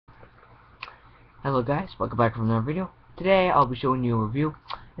Hello guys, welcome back from another video. Today I'll be showing you a review,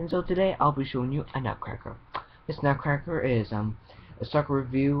 and so today I'll be showing you a nutcracker. This nutcracker is a soccer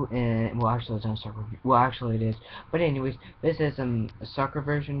review, and well, actually it's not a soccer review. Well, actually it is, but anyways, this is a soccer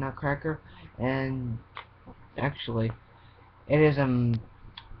version nutcracker, and actually it is a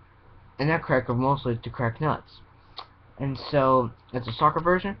nutcracker mostly to crack nuts, and so it's a soccer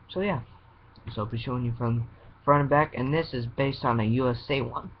version. So yeah, so I'll be showing you from front and back, and this is based on a USA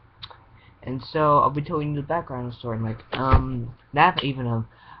one. And so I'll be telling you the background of the story, like not even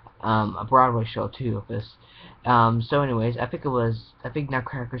a Broadway show too of this. So anyways, I think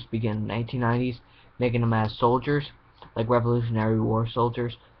Nutcrackers began in the 1990s, making them as soldiers, like Revolutionary War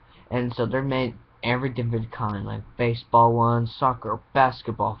soldiers, and so they're made every different kind, like baseball ones, soccer,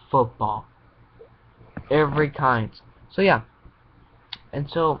 basketball, football, every kind. So yeah, and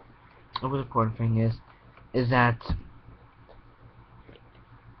so the important thing is that,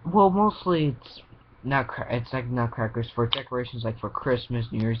 well, mostly it's like nutcrackers for decorations, like for Christmas,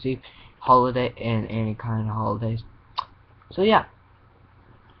 New Year's Eve, holiday, and any kind of holidays. So yeah,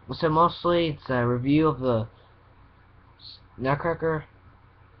 so mostly it's a review of the nutcracker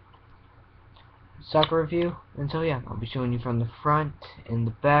soccer review, and so yeah, I'll be showing you from the front and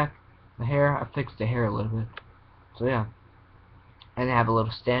the back. The hair, I fixed the hair a little bit. So yeah, and I have a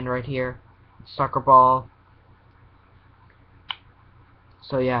little stand right here, soccer ball.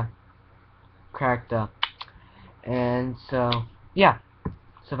 So yeah, cracked up, and so yeah.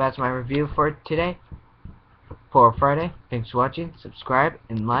 So that's my review for today, for Friday. Thanks for watching, subscribe,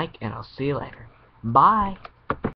 and like, and I'll see you later. Bye!